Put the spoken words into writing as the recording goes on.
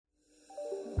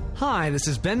Hi, this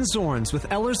is Ben Zorns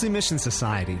with Ellerslie Mission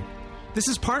Society. This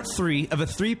is part 3 of a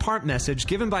 3-part message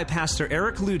given by Pastor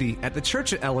Eric Ludy at the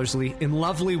Church at Ellerslie in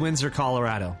lovely Windsor,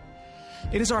 Colorado.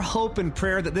 It is our hope and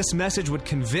prayer that this message would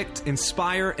convict,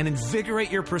 inspire, and invigorate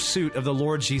your pursuit of the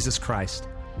Lord Jesus Christ.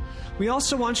 We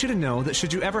also want you to know that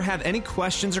should you ever have any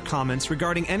questions or comments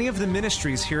regarding any of the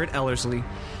ministries here at Ellerslie,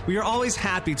 we are always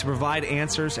happy to provide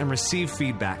answers and receive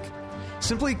feedback.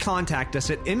 Simply contact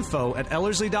us at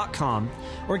info@ellerslie.com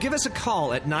or give us a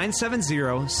call at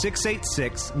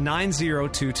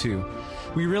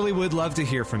 970-686-9022. We really would love to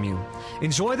hear from you.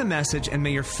 Enjoy the message, and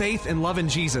may your faith and love in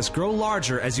Jesus grow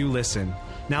larger as you listen.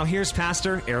 Now here's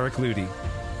Pastor Eric Ludy.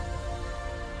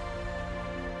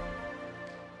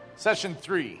 Session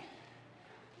 3,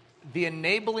 the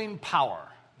enabling power,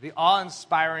 the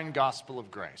awe-inspiring gospel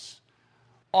of grace.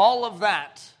 All of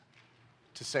that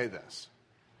to say this.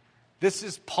 This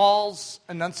is Paul's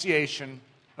enunciation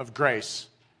of grace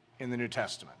in the New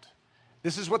Testament.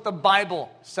 This is what the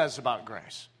Bible says about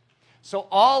grace. So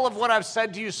all of what I've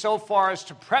said to you so far is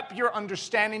to prep your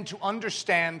understanding to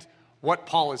understand what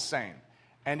Paul is saying.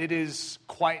 And it is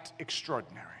quite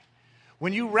extraordinary.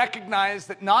 When you recognize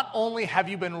that not only have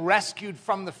you been rescued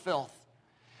from the filth,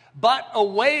 but a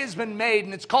way has been made,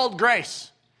 and it's called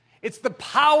grace. It's the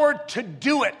power to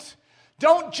do it.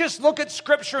 Don't just look at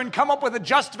Scripture and come up with a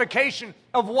justification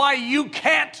of why you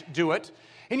can't do it.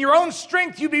 In your own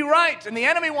strength, you'd be right. And the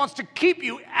enemy wants to keep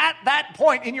you at that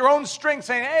point in your own strength,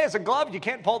 saying, hey, as a glove, you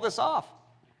can't pull this off.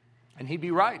 And he'd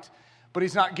be right. But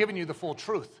he's not giving you the full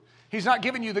truth. He's not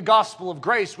giving you the gospel of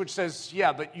grace, which says,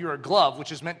 yeah, but you're a glove,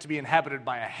 which is meant to be inhabited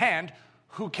by a hand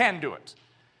who can do it.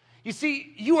 You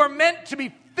see, you are meant to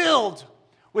be filled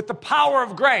with the power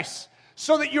of grace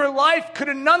so that your life could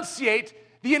enunciate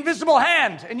the invisible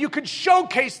hand, and you could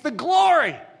showcase the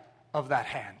glory of that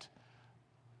hand.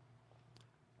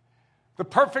 The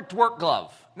perfect work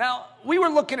glove. Now, we were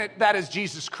looking at that as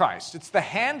Jesus Christ. It's the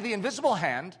hand, the invisible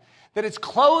hand, that is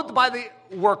clothed by the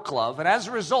work glove, and as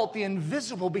a result, the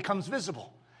invisible becomes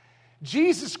visible.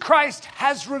 Jesus Christ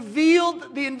has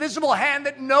revealed the invisible hand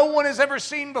that no one has ever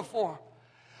seen before.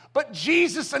 But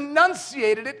Jesus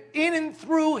enunciated it in and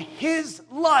through his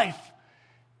life.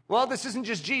 Well, this isn't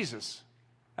just Jesus.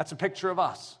 That's a picture of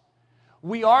us.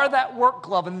 We are that work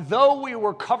glove, and though we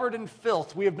were covered in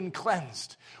filth, we have been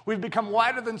cleansed. We've become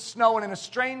whiter than snow, and in a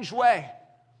strange way,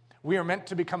 we are meant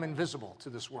to become invisible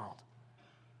to this world.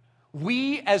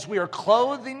 We, as we are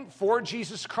clothing for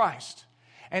Jesus Christ,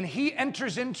 and he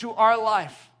enters into our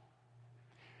life,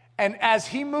 and as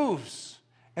he moves,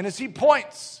 and as he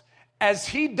points, as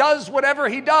he does whatever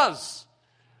he does,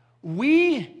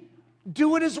 we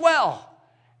do it as well.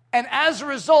 And as a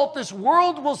result, this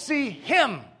world will see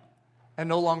him and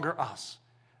no longer us.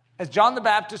 As John the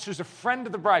Baptist, who's a friend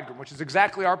of the bridegroom, which is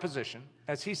exactly our position,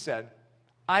 as he said,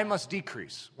 I must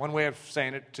decrease. One way of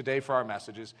saying it today for our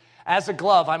message is, as a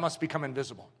glove, I must become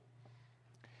invisible,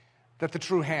 that the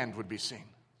true hand would be seen.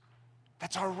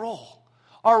 That's our role.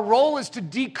 Our role is to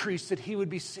decrease that he would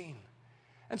be seen.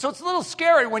 And so it's a little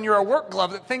scary when you're a work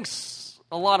glove that thinks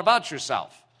a lot about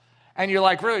yourself, and you're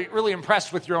like really, really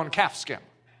impressed with your own calf skin,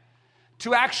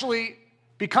 to actually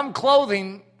become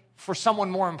clothing for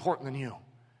someone more important than you,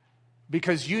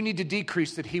 because you need to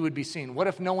decrease that he would be seen. What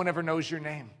if no one ever knows your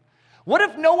name? What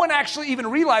if no one actually even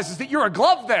realizes that you're a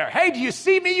glove there? Hey, do you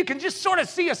see me? You can just sort of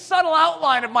see a subtle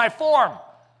outline of my form.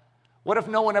 What if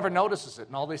no one ever notices it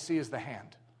and all they see is the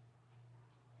hand?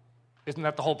 Isn't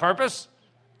that the whole purpose?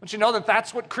 Don't you know that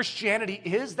that's what Christianity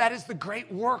is? That is the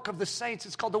great work of the saints.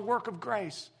 It's called the work of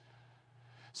grace.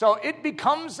 So it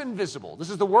becomes invisible. This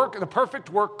is the perfect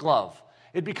work glove.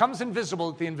 It becomes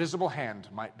invisible that the invisible hand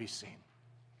might be seen.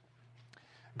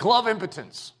 Glove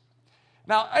impotence.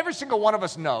 Now, every single one of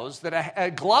us knows that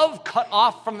a glove cut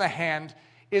off from the hand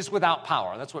is without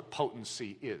power. That's what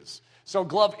potency is. So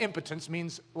glove impotence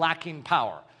means lacking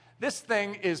power. This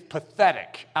thing is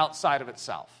pathetic outside of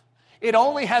itself. It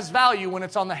only has value when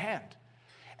it's on the hand.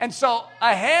 And so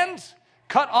a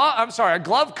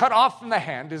glove cut off from the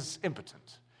hand is impotent.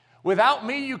 Without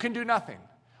me, you can do nothing.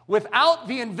 Without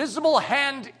the invisible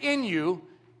hand in you,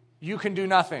 you can do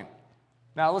nothing.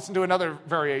 Now listen to another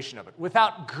variation of it.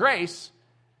 Without grace,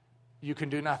 you can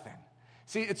do nothing.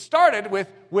 See, it started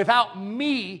with, without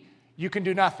me, you can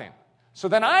do nothing. So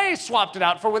then I swapped it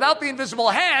out for, without the invisible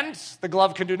hand, the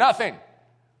glove can do nothing.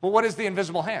 But what is the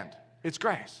invisible hand? It's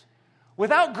grace.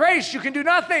 Without grace, you can do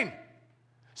nothing.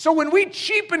 So when we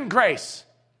cheapen grace,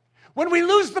 when we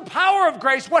lose the power of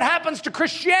grace, what happens to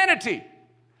Christianity?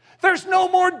 There's no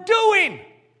more doing.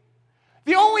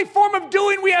 The only form of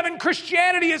doing we have in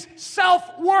Christianity is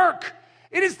self-work.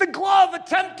 It is the glove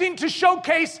attempting to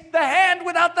showcase the hand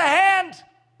without the hand.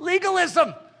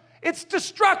 Legalism. It's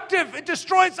destructive. It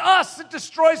destroys us. It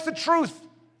destroys the truth.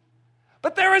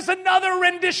 But there is another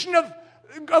rendition of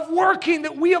working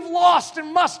that we have lost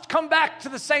and must come back to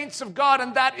the saints of God,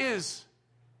 and that is,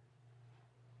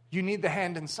 you need the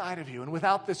hand inside of you. And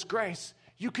without this grace,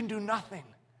 you can do nothing.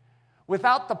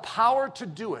 Without the power to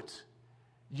do it,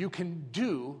 you can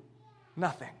do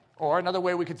nothing. Or another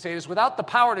way we could say it is, without the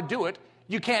power to do it,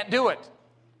 you can't do it.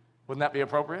 Wouldn't that be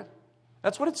appropriate?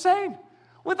 That's what it's saying.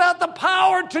 Without the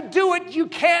power to do it, you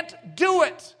can't do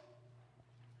it.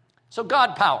 So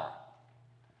God power.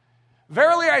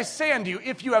 Verily I say unto you,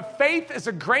 if you have faith as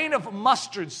a grain of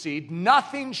mustard seed,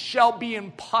 nothing shall be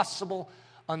impossible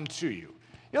unto you.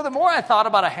 You know, the more I thought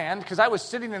about a hand, because I was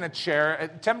sitting in a chair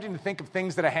attempting to think of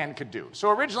things that a hand could do. So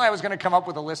originally I was going to come up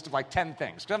with a list of like 10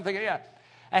 things. Because I'm thinking,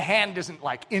 a hand isn't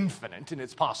like infinite in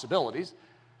its possibilities.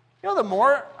 You know, the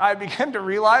more I began to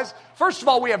realize, first of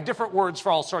all, we have different words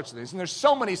for all sorts of things. And there's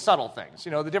so many subtle things.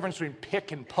 You know, the difference between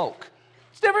pick and poke.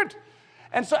 It's different.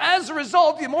 And so as a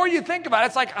result, the more you think about it,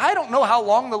 it's like, I don't know how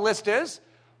long the list is,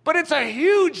 but it's a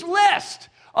huge list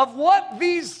of what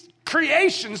these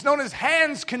creations known as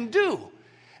hands can do.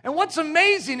 And what's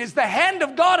amazing is the hand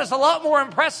of God is a lot more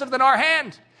impressive than our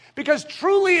hand, because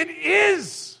truly it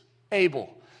is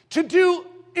able to do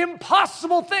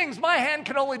impossible things. My hand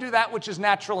can only do that which is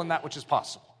natural and that which is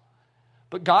possible.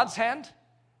 But God's hand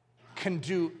can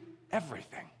do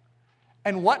everything.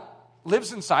 And what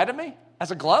lives inside of me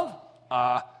as a glove?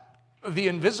 The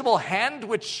invisible hand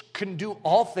which can do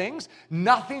all things.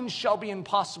 Nothing shall be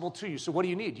impossible to you. So what do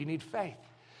you need? You need faith.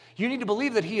 You need to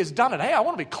believe that he has done it. Hey, I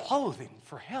want to be clothing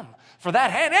for him, for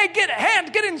that hand. Hey,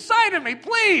 get inside of me,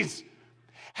 please.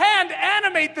 Hand,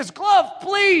 animate this glove,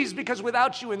 please, because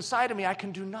without you inside of me, I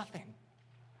can do nothing.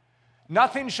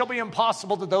 Nothing shall be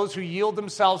impossible to those who yield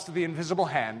themselves to the invisible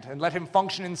hand and let him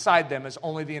function inside them as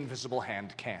only the invisible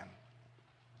hand can.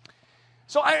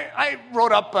 So I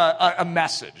wrote up a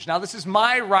message. Now, this is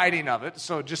my writing of it,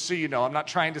 so just so you know, I'm not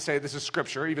trying to say this is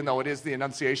Scripture, even though it is the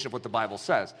enunciation of what the Bible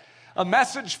says. A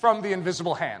message from the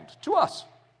invisible hand to us.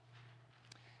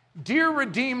 Dear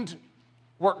redeemed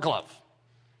work glove,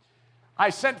 I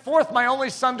sent forth my only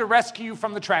son to rescue you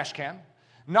from the trash can,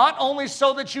 not only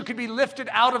so that you could be lifted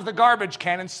out of the garbage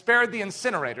can and spared the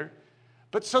incinerator,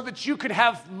 but so that you could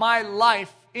have my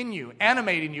life in you,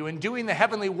 animating you, and doing the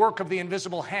heavenly work of the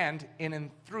invisible hand in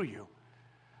and through you.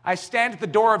 I stand at the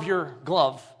door of your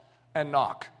glove and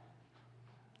knock,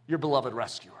 your beloved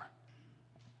rescuer.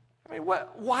 I mean,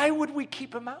 why would we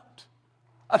keep him out?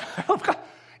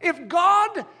 If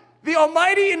God, the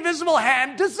almighty invisible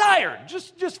hand, desired,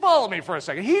 just follow me for a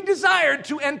second. He desired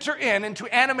to enter in and to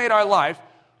animate our life.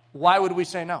 Why would we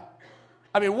say no?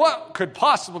 I mean, what could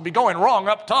possibly be going wrong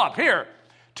up top here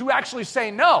to actually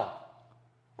say no?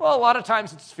 Well, a lot of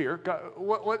times it's fear.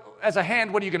 As a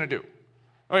hand, what are you going to do?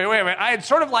 Wait a minute. I'd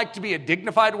sort of like to be a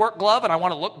dignified work glove, and I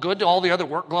want to look good to all the other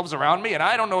work gloves around me, and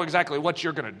I don't know exactly what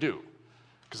you're going to do,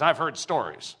 because I've heard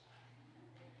stories.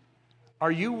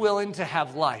 Are you willing to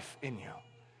have life in you?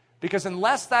 Because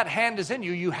unless that hand is in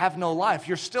you, you have no life.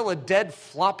 You're still a dead,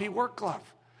 floppy work glove.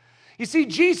 You see,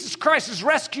 Jesus Christ has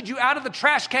rescued you out of the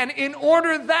trash can in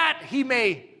order that he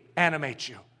may animate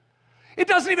you. It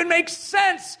doesn't even make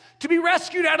sense to be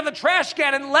rescued out of the trash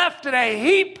can and left in a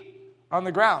heap on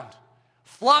the ground,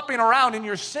 flopping around in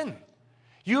your sin.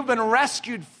 You've been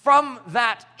rescued from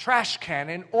that trash can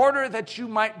in order that you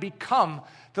might become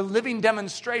the living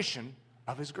demonstration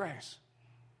of his grace.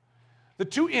 The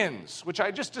two ins, which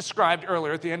I just described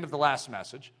earlier at the end of the last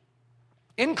message,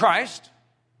 in Christ,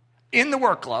 in the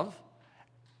work glove,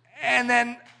 and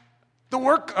then the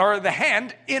work or the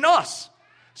hand in us.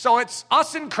 So it's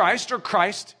us in Christ or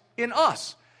Christ in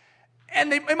us.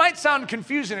 And it might sound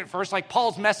confusing at first, like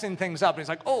Paul's messing things up. And he's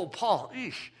like, oh, Paul,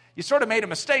 you sort of made a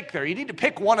mistake there. You need to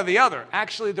pick one or the other.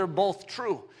 Actually, they're both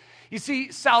true. You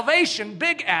see, salvation,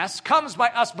 big S, comes by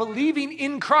us believing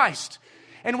in Christ.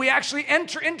 And we actually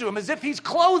enter into him as if he's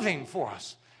clothing for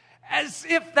us. As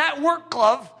if that work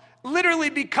glove literally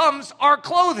becomes our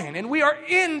clothing. And we are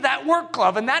in that work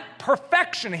glove. And that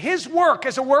perfection, his work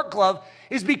as a work glove,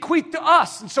 is bequeathed to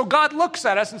us. And so God looks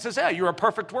at us and says, hey, you're a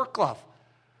perfect work glove.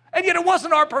 And yet it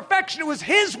wasn't our perfection, it was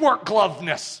his work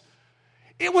gloveness.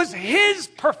 It was his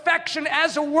perfection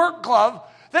as a work glove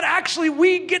that actually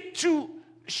we get to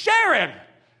share in.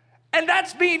 And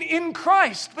that's being in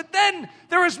Christ. But then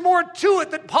there is more to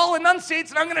it that Paul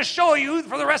enunciates, and I'm going to show you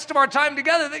for the rest of our time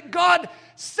together that God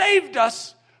saved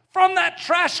us from that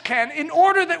trash can in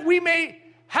order that we may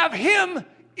have him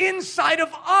inside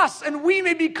of us and we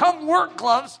may become work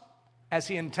gloves as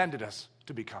he intended us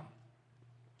to become.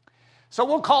 So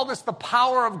we'll call this the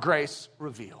power of grace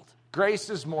revealed. Grace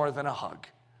is more than a hug.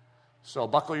 So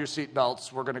buckle your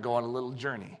seatbelts. We're going to go on a little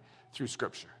journey through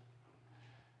Scripture.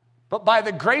 But by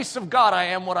the grace of God, I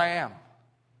am what I am.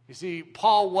 You see,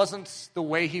 Paul wasn't the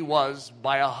way he was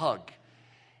by a hug.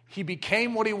 He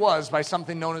became what he was by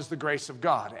something known as the grace of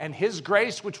God. And his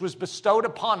grace, which was bestowed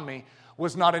upon me,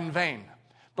 was not in vain.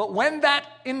 But when that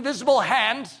invisible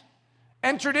hand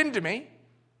entered into me,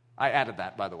 I added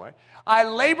that, by the way, I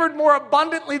labored more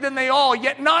abundantly than they all,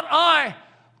 yet not I,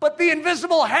 but the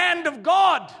invisible hand of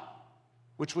God,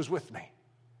 which was with me.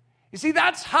 You see,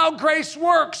 that's how grace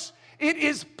works. It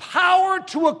is power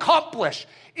to accomplish.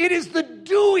 It is the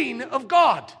doing of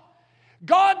God.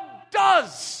 God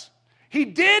does. He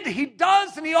did, he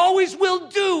does, and he always will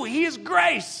do. He is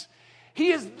grace.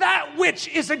 He is that which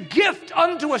is a gift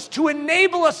unto us to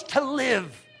enable us to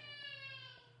live.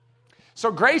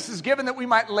 So grace is given that we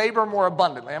might labor more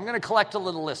abundantly. I'm going to collect a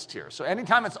little list here. So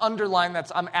anytime it's underlined,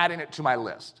 I'm adding it to my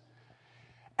list.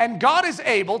 And God is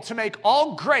able to make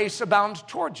all grace abound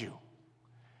toward you,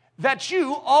 that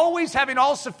you, always having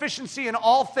all sufficiency in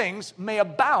all things, may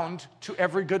abound to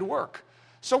every good work.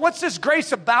 So what's this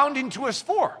grace abounding to us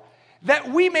for? That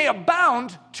we may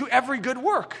abound to every good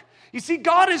work. You see,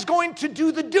 God is going to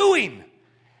do the doing.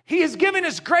 He has given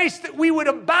us grace that we would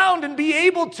abound and be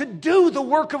able to do the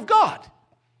work of God.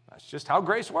 That's just how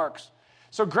grace works.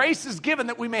 So grace is given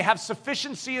that we may have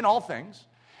sufficiency in all things,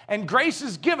 and grace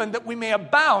is given that we may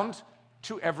abound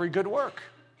to every good work.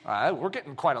 We're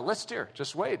getting quite a list here.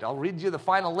 Just wait. I'll read you the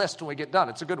final list when we get done.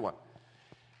 It's a good one.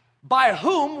 By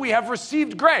whom we have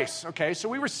received grace. Okay, so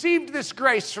we received this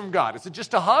grace from God. Is it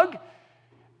just a hug?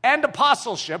 And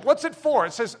apostleship. What's it for?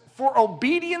 It says, for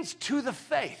obedience to the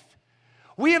faith.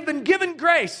 We have been given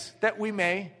grace that we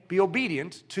may be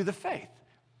obedient to the faith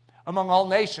among all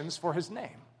nations for his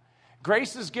name.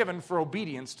 Grace is given for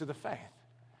obedience to the faith.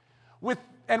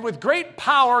 With great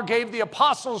power gave the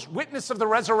apostles witness of the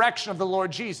resurrection of the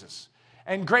Lord Jesus,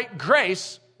 and great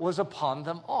grace was upon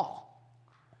them all.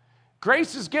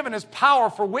 Grace is given as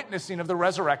power for witnessing of the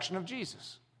resurrection of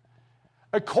Jesus.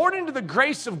 According to the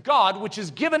grace of God, which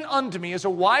is given unto me as a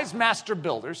wise master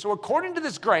builder. So according to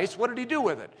this grace, what did he do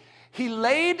with it? He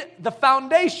laid the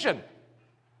foundation.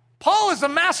 Paul is a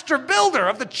master builder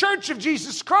of the church of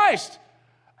Jesus Christ.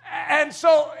 And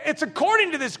so it's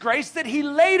according to this grace that he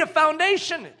laid a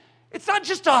foundation. It's not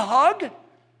just a hug.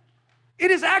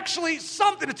 It is actually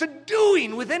something. It's a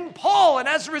doing within Paul. And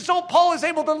as a result, Paul is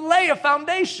able to lay a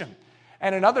foundation.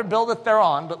 And another buildeth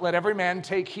thereon, but let every man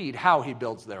take heed how he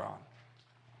builds thereon.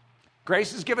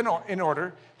 Grace is given in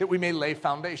order that we may lay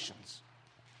foundations.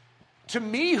 To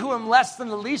me, who am less than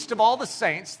the least of all the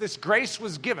saints, this grace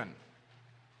was given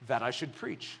that I should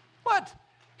preach. What?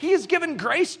 He is given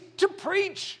grace to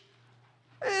preach.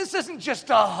 This isn't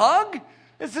just a hug.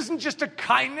 This isn't just a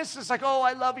kindness. It's like, oh,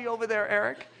 I love you over there,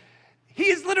 Eric. He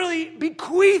is literally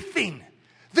bequeathing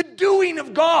the doing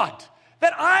of God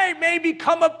that I may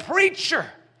become a preacher,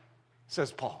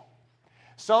 says Paul.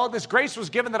 So this grace was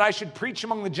given that I should preach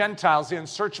among the Gentiles the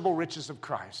unsearchable riches of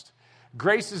Christ.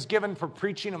 Grace is given for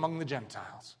preaching among the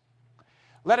Gentiles.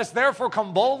 Let us therefore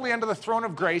come boldly unto the throne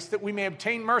of grace that we may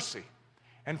obtain mercy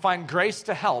and find grace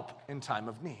to help in time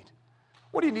of need.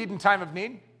 What do you need in time of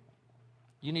need?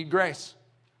 You need grace.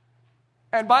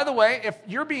 And by the way, if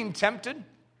you're being tempted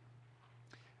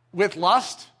with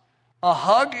lust, a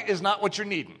hug is not what you're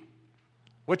needing.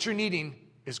 What you're needing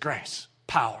is grace,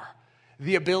 power,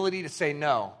 the ability to say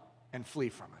no and flee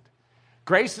from it.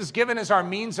 Grace is given as our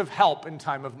means of help in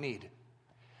time of need.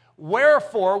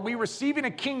 Wherefore, we receiving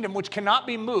a kingdom which cannot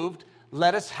be moved,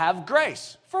 let us have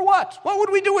grace. For what? What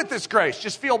would we do with this grace?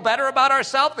 Just feel better about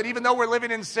ourselves that even though we're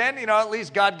living in sin, at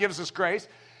least God gives us grace.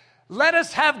 Let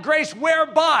us have grace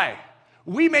whereby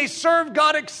we may serve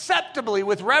God acceptably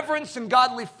with reverence and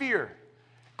godly fear.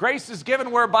 Grace is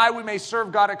given whereby we may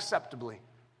serve God acceptably.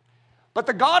 But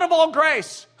the God of all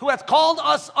grace, who hath called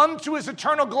us unto his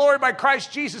eternal glory by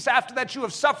Christ Jesus, after that you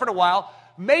have suffered a while,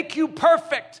 make you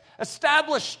perfect,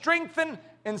 establish, strengthen,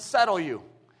 and settle you.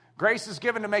 Grace is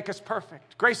given to make us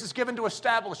perfect. Grace is given to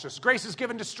establish us. Grace is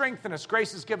given to strengthen us.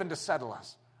 Grace is given to settle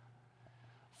us.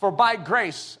 For by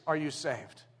grace are you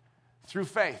saved, through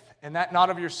faith, and that not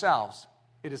of yourselves.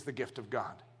 It is the gift of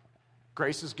God.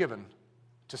 Grace is given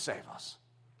to save us.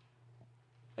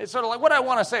 It's sort of like what I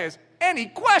want to say is, any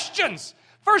questions?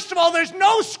 First of all, there's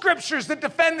no scriptures that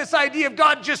defend this idea of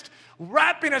God just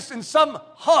wrapping us in some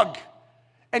hug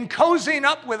and cozying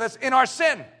up with us in our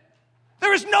sin.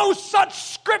 There is no such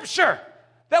scripture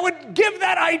that would give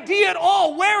that idea at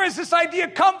all. Where has this idea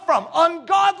come from?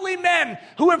 Ungodly men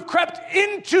who have crept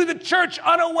into the church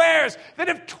unawares, that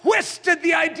have twisted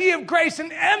the idea of grace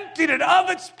and emptied it of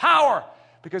its power,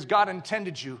 because God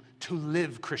intended you to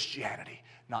live Christianity,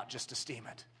 not just esteem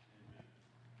it.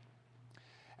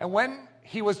 And when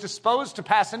he was disposed to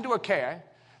pass into Achaia,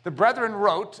 the brethren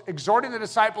wrote, exhorting the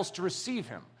disciples to receive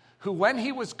him, who when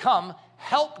he was come,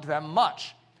 helped them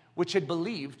much, which had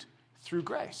believed through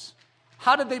grace.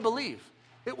 How did they believe?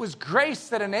 It was grace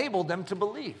that enabled them to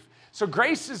believe. So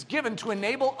grace is given to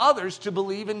enable others to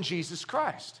believe in Jesus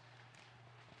Christ.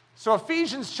 So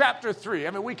Ephesians chapter 3,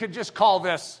 we could just call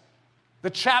this the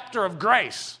chapter of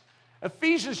grace.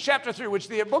 Ephesians chapter 3, which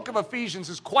the book of Ephesians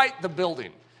is quite the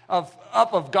building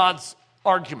of God's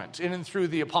argument in and through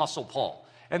the Apostle Paul.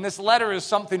 And this letter is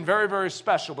something very, very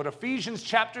special. But Ephesians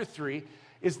chapter 3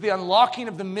 is the unlocking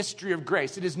of the mystery of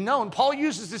grace. It is known, Paul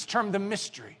uses this term, the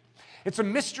mystery. It's a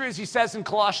mystery, as he says in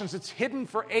Colossians, it's hidden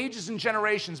for ages and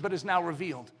generations, but is now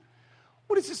revealed.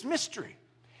 What is this mystery?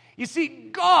 You see,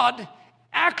 God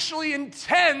actually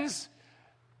intends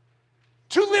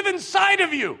to live inside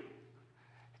of you.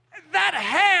 That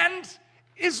hand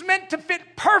is meant to fit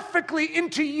perfectly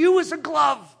into you as a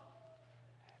glove.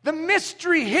 The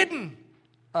mystery hidden.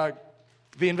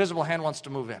 The invisible hand wants to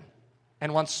move in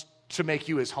and wants to make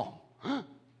you his home.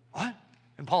 What?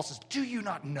 And Paul says, do you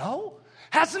not know?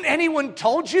 Hasn't anyone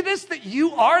told you this, that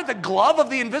you are the glove of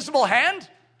the invisible hand?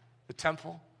 The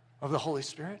temple of the Holy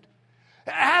Spirit?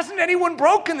 Hasn't anyone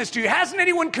broken this to you? Hasn't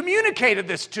anyone communicated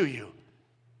this to you?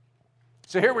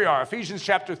 So here we are, Ephesians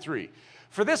chapter 3.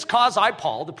 For this cause I,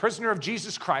 Paul, the prisoner of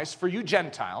Jesus Christ, for you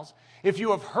Gentiles, if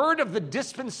you have heard of the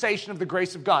dispensation of the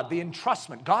grace of God, the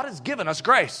entrustment, God has given us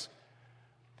grace,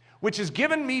 which is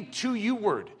given me to you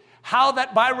word, how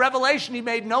that by revelation he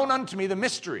made known unto me the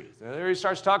mystery. There he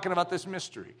starts talking about this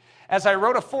mystery. As I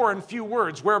wrote afore in few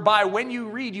words, whereby when you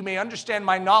read you may understand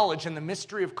my knowledge in the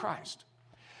mystery of Christ,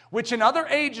 which in other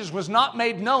ages was not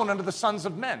made known unto the sons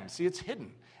of men. See, it's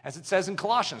hidden. As it says in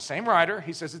Colossians, same writer,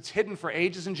 he says it's hidden for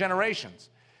ages and generations.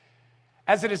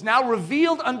 As it is now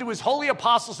revealed unto his holy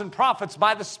apostles and prophets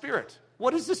by the Spirit.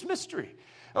 What is this mystery?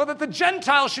 Oh, that the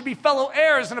Gentiles should be fellow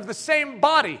heirs and of the same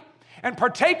body, and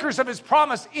partakers of his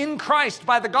promise in Christ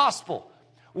by the gospel,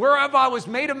 whereof I was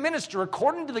made a minister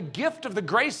according to the gift of the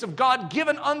grace of God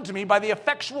given unto me by the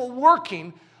effectual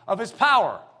working of his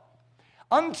power.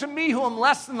 Unto me, who am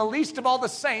less than the least of all the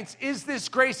saints, is this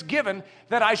grace given,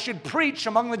 that I should preach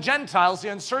among the Gentiles the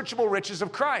unsearchable riches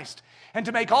of Christ, and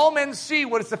to make all men see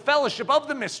what is the fellowship of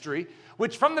the mystery,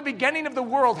 which from the beginning of the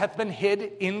world hath been hid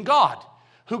in God,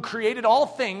 who created all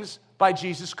things by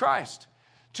Jesus Christ,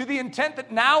 to the intent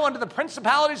that now unto the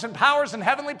principalities and powers in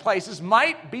heavenly places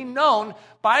might be known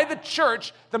by the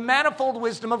church the manifold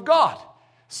wisdom of God.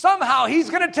 Somehow he's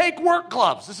going to take work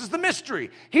gloves. This is the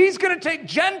mystery. He's going to take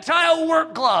Gentile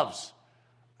work gloves.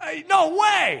 No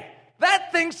way.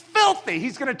 That thing's filthy.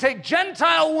 He's going to take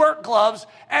Gentile work gloves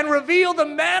and reveal the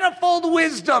manifold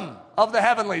wisdom of the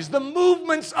heavenlies, the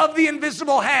movements of the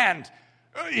invisible hand.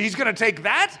 He's going to take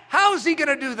that? How is he going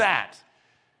to do that?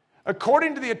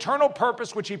 According to the eternal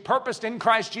purpose which he purposed in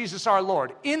Christ Jesus our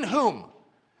Lord, in whom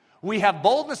we have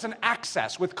boldness and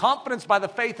access with confidence by the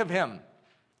faith of him.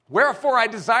 Wherefore I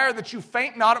desire that you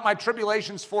faint not at my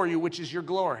tribulations for you, which is your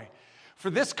glory. For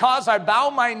this cause I bow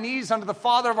my knees unto the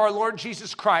Father of our Lord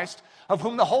Jesus Christ, of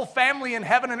whom the whole family in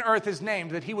heaven and earth is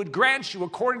named, that he would grant you,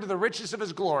 according to the riches of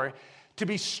his glory, to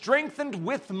be strengthened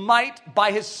with might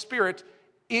by his Spirit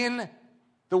in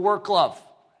the work glove,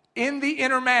 in the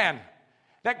inner man,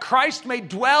 that Christ may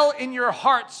dwell in your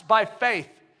hearts by faith,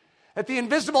 that the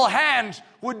invisible hand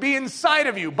would be inside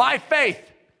of you by faith,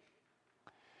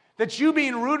 that you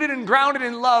being rooted and grounded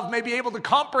in love may be able to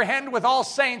comprehend with all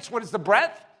saints what is the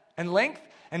breadth and length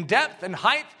and depth and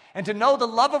height, and to know the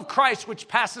love of Christ which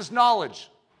passes knowledge.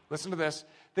 Listen to this,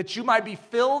 that you might be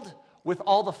filled with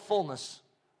all the fullness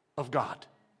of God.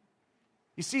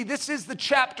 You see, this is the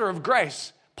chapter of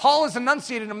grace. Paul has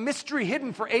enunciated a mystery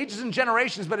hidden for ages and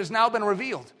generations, but has now been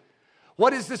revealed.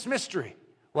 What is this mystery?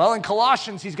 Well, in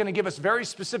Colossians, he's going to give us very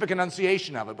specific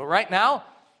enunciation of it, but right now,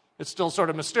 it's still sort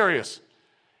of mysterious.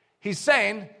 He's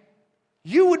saying,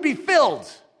 you would be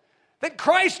filled, that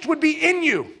Christ would be in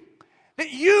you,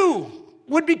 that you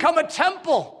would become a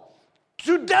temple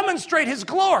to demonstrate his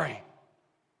glory.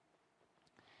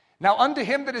 Now unto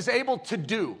him that is able to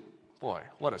do, boy,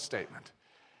 what a statement.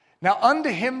 Now unto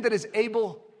him that is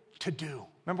able to do.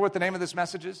 Remember what the name of this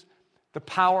message is? The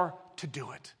power to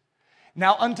do it.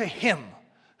 Now unto him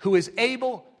who is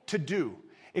able to do,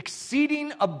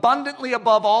 exceeding abundantly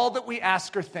above all that we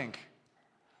ask or think,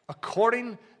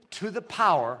 according to the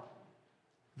power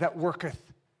that worketh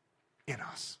in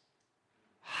us.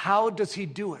 How does he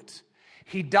do it?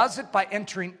 He does it by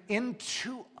entering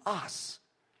into us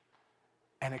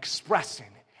and expressing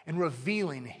and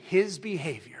revealing his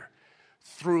behavior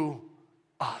through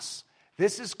us.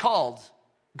 This is called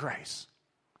grace.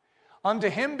 Unto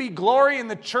him be glory in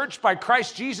the church by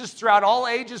Christ Jesus throughout all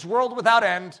ages, world without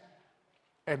end.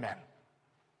 Amen.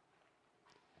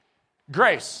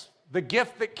 Grace, the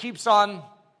gift that keeps on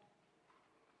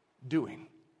doing.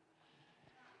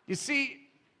 You see,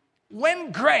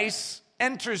 when grace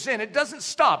enters in, it doesn't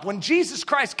stop. When Jesus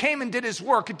Christ came and did his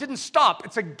work, it didn't stop.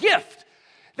 It's a gift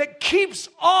that keeps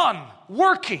on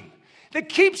working, that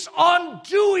keeps on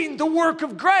doing the work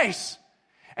of grace.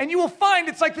 And you will find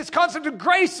it's like this concept of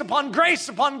grace upon grace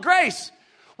upon grace.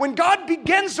 When God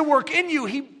begins to work in you,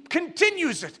 he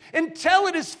continues it until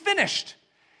it is finished.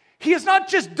 He has not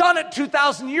just done it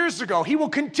 2,000 years ago. He will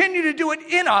continue to do it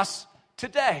in us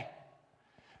today.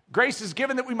 Grace is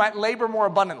given that we might labor more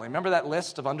abundantly. Remember that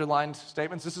list of underlined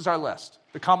statements? This is our list,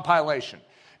 the compilation.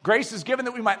 Grace is given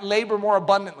that we might labor more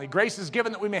abundantly. Grace is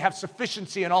given that we may have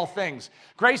sufficiency in all things.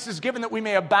 Grace is given that we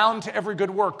may abound to every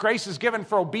good work. Grace is given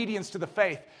for obedience to the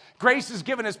faith. Grace is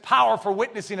given as power for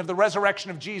witnessing of the resurrection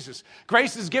of Jesus.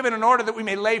 Grace is given in order that we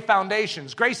may lay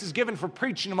foundations. Grace is given for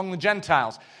preaching among the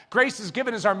Gentiles. Grace is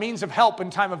given as our means of help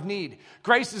in time of need.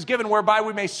 Grace is given whereby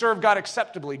we may serve God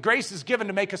acceptably. Grace is given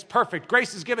to make us perfect.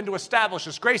 Grace is given to establish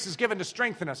us. Grace is given to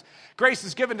strengthen us. Grace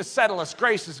is given to settle us.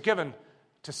 Grace is given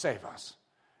to save us.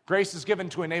 Grace is given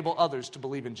to enable others to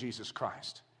believe in Jesus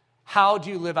Christ. How do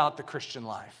you live out the Christian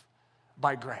life?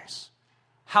 By grace.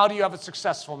 How do you have a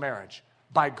successful marriage?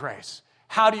 By grace.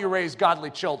 How do you raise godly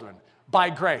children? By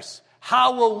grace.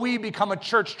 How will we become a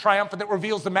church triumphant that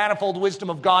reveals the manifold wisdom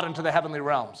of God into the heavenly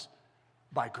realms?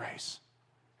 By grace.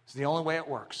 It's the only way it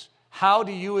works. How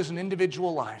do you as an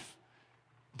individual life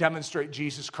demonstrate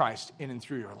Jesus Christ in and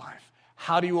through your life?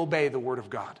 How do you obey the word of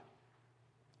God?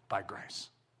 By grace.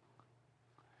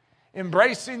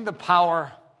 Embracing the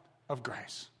power of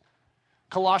grace.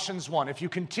 Colossians 1, if you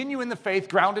continue in the faith,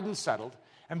 grounded and settled,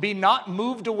 and be not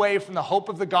moved away from the hope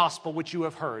of the gospel which you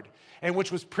have heard, and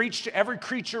which was preached to every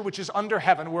creature which is under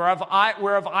heaven, whereof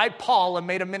I, Paul, am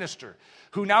made a minister,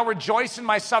 who now rejoice in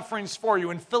my sufferings for you,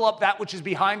 and fill up that which is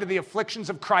behind of the afflictions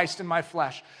of Christ in my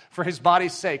flesh, for his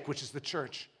body's sake, which is the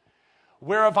church.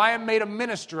 Whereof I am made a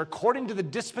minister according to the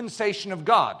dispensation of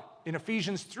God. In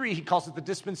Ephesians 3, he calls it the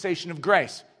dispensation of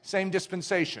grace. Same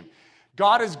dispensation.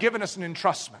 God has given us an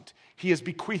entrustment. He has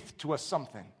bequeathed to us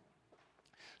something.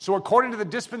 So according to the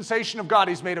dispensation of God,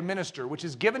 he's made a minister, which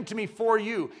is given to me for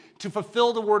you to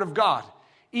fulfill the word of God,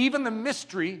 even the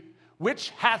mystery which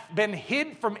hath been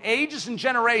hid from ages and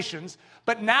generations,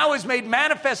 but now is made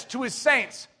manifest to his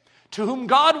saints, to whom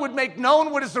God would make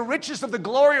known what is the riches of the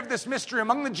glory of this mystery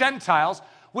among the Gentiles,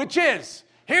 which is,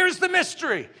 here's the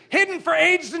mystery, hidden for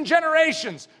ages and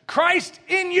generations, Christ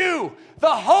in you, the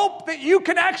hope that you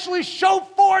can actually show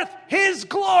forth his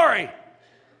glory.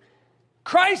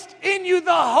 Christ in you,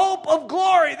 the hope of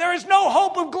glory. There is no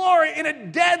hope of glory in a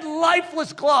dead,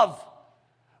 lifeless glove.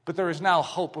 But there is now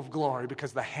hope of glory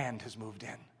because the hand has moved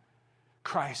in.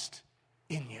 Christ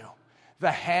in you,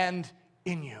 the hand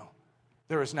in you.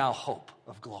 There is now hope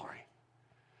of glory.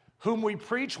 Whom we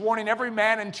preach, warning every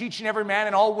man and teaching every man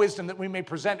in all wisdom, that we may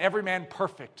present every man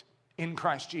perfect in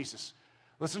Christ Jesus.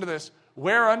 Listen to this.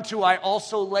 Whereunto I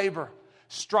also labor,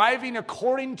 striving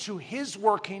according to his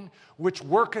working, which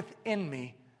worketh in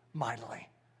me mightily.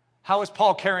 How is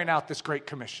Paul carrying out this great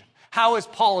commission? How is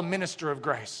Paul a minister of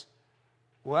grace?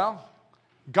 Well,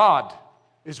 God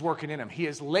is working in him. He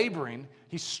is laboring.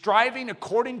 He's striving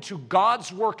according to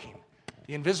God's working,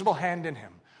 the invisible hand in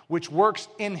him, which works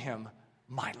in him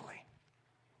mightily.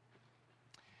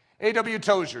 A.W.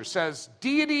 Tozer says,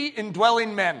 deity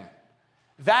indwelling men.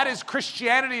 That is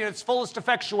Christianity in its fullest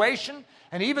effectuation,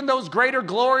 and even those greater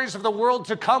glories of the world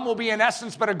to come will be in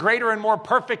essence but a greater and more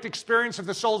perfect experience of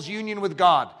the soul's union with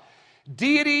God.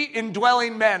 Deity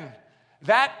indwelling men.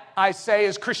 That, I say,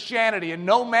 is Christianity, and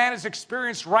no man has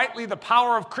experienced rightly the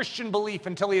power of Christian belief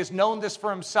until he has known this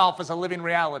for himself as a living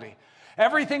reality.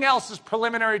 Everything else is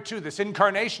preliminary to this: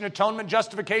 incarnation, atonement,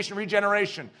 justification,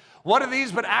 regeneration. What are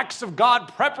these but acts of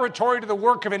God preparatory to the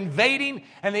work of invading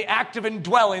and the act of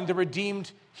indwelling the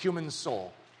redeemed human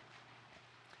soul?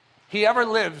 He ever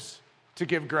lives to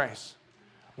give grace.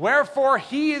 Wherefore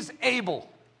he is able.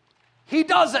 He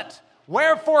does it.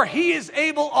 Wherefore he is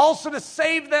able also to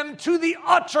save them to the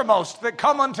uttermost that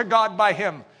come unto God by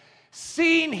him,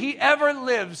 seeing he ever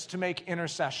lives to make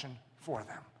intercession for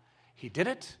them. He did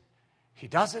it, he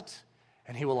does it,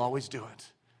 and he will always do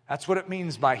it. That's what it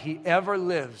means by he ever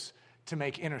lives to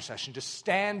make intercession, to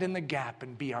stand in the gap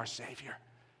and be our Savior.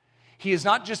 He is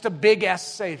not just a big S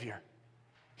Savior.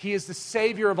 He is the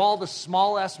Savior of all the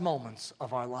small s moments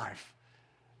of our life.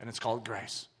 And it's called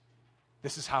grace.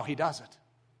 This is how he does it.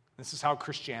 This is how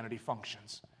Christianity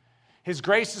functions. His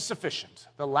grace is sufficient.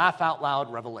 The laugh out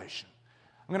loud revelation.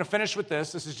 I'm going to finish with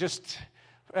this. This is just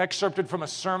excerpted from a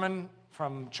sermon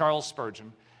from Charles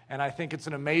Spurgeon. And I think it's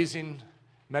an amazing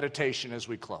meditation as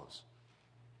we close.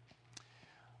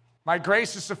 My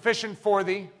grace is sufficient for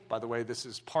thee. By the way, this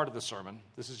is part of the sermon.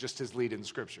 This is just his lead in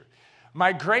Scripture.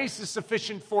 My grace is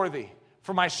sufficient for thee,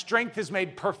 for my strength is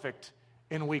made perfect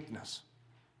in weakness.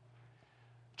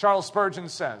 Charles Spurgeon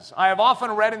says, I have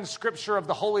often read in Scripture of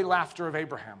the holy laughter of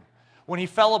Abraham, when he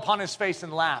fell upon his face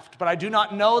and laughed. But I do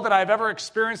not know that I have ever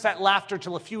experienced that laughter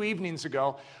till a few evenings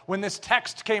ago, when this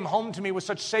text came home to me with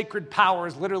such sacred power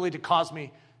as literally to cause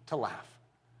me to laugh.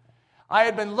 I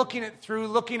had been looking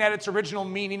at its original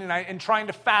meaning and trying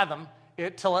to fathom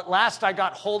it till at last I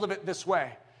got hold of it this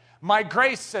way. My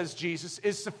grace, says Jesus,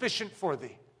 is sufficient for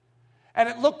thee. And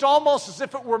it looked almost as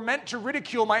if it were meant to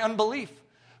ridicule my unbelief.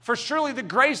 For surely the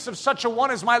grace of such a one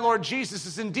as my Lord Jesus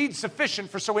is indeed sufficient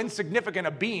for so insignificant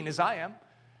a being as I am.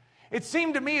 It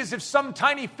seemed to me as if some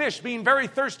tiny fish, being very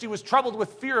thirsty, was troubled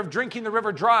with fear of drinking the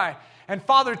river dry. And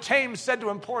Father Thames said to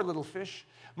him, poor little fish,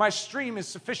 my stream is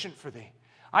sufficient for thee.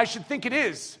 I should think it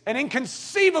is, and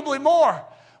inconceivably more.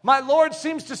 My Lord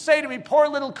seems to say to me, poor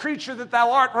little creature that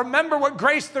thou art, remember what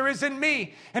grace there is in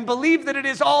me, and believe that it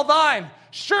is all thine.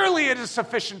 Surely it is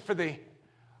sufficient for thee.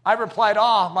 I replied,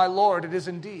 my Lord, it is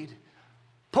indeed.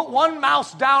 Put one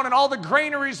mouse down in all the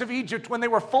granaries of Egypt when they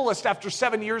were fullest after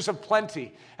 7 years of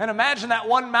plenty. And imagine that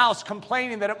one mouse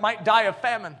complaining that it might die of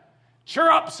famine. Cheer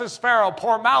up, says Pharaoh,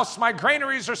 poor mouse, my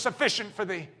granaries are sufficient for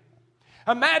thee.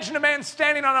 Imagine a man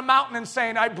standing on a mountain and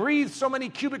saying, I breathe so many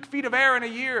cubic feet of air in a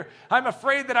year. I'm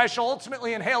afraid that I shall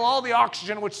ultimately inhale all the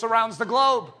oxygen which surrounds the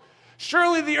globe.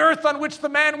 Surely the earth on which the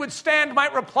man would stand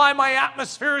might reply, my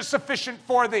atmosphere is sufficient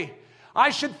for thee. I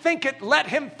should think it, let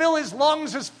him fill his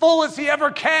lungs as full as he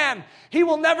ever can. He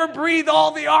will never breathe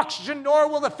all the oxygen, nor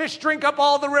will the fish drink up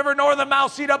all the river, nor the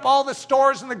mouse eat up all the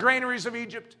stores in the granaries of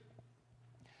Egypt.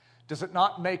 Does it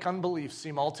not make unbelief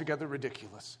seem altogether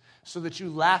ridiculous, so that you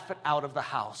laugh it out of the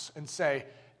house and say,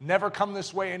 never come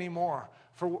this way anymore,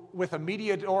 for with a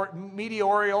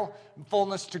mediorial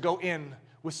fullness to go in,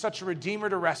 with such a Redeemer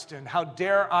to rest in, how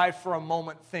dare I for a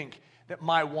moment think that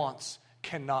my wants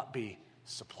cannot be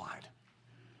supplied?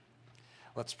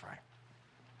 Let's pray.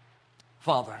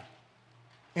 Father,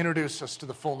 introduce us to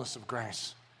the fullness of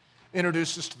grace.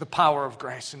 Introduce us to the power of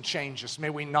grace and change us. May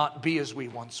we not be as we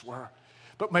once were,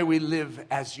 but may we live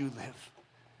as you live.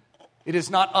 It is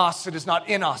not us, it is not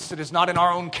in us, it is not in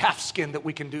our own calfskin that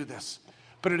we can do this,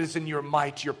 but it is in your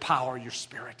might, your power, your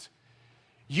Spirit.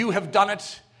 You have done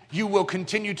it, you will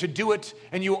continue to do it,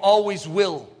 and you always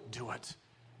will do it.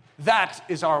 That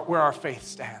is where our faith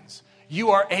stands.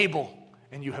 You are able,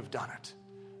 and you have done it.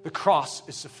 The cross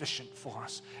is sufficient for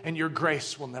us, and your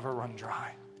grace will never run dry.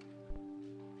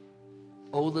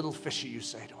 Oh, little fishy, you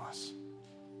say to us,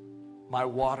 my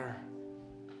water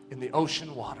in the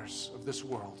ocean waters of this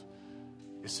world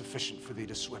is sufficient for thee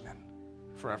to swim in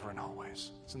forever and always.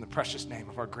 It's in the precious name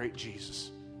of our great Jesus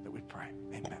that we pray.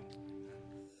 Amen.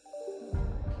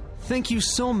 Thank you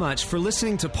so much for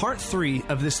listening to part 3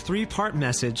 of this 3-part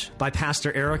message by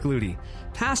Pastor Eric Ludy,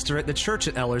 pastor at the Church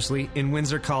at Ellerslie in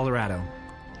Windsor, Colorado.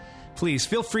 Please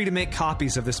feel free to make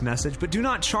copies of this message, but do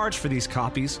not charge for these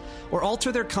copies or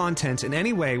alter their content in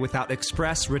any way without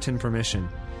express written permission.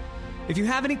 If you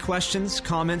have any questions,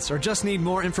 comments, or just need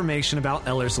more information about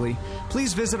Ellerslie,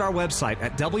 please visit our website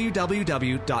at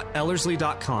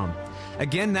www.ellerslie.com.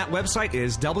 Again, that website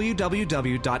is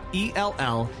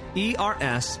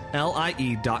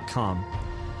www.ellerslie.com.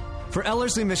 For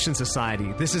Ellerslie Mission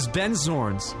Society, this is Ben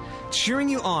Zorns, cheering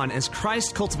you on as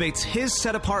Christ cultivates his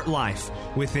set-apart life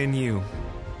within you.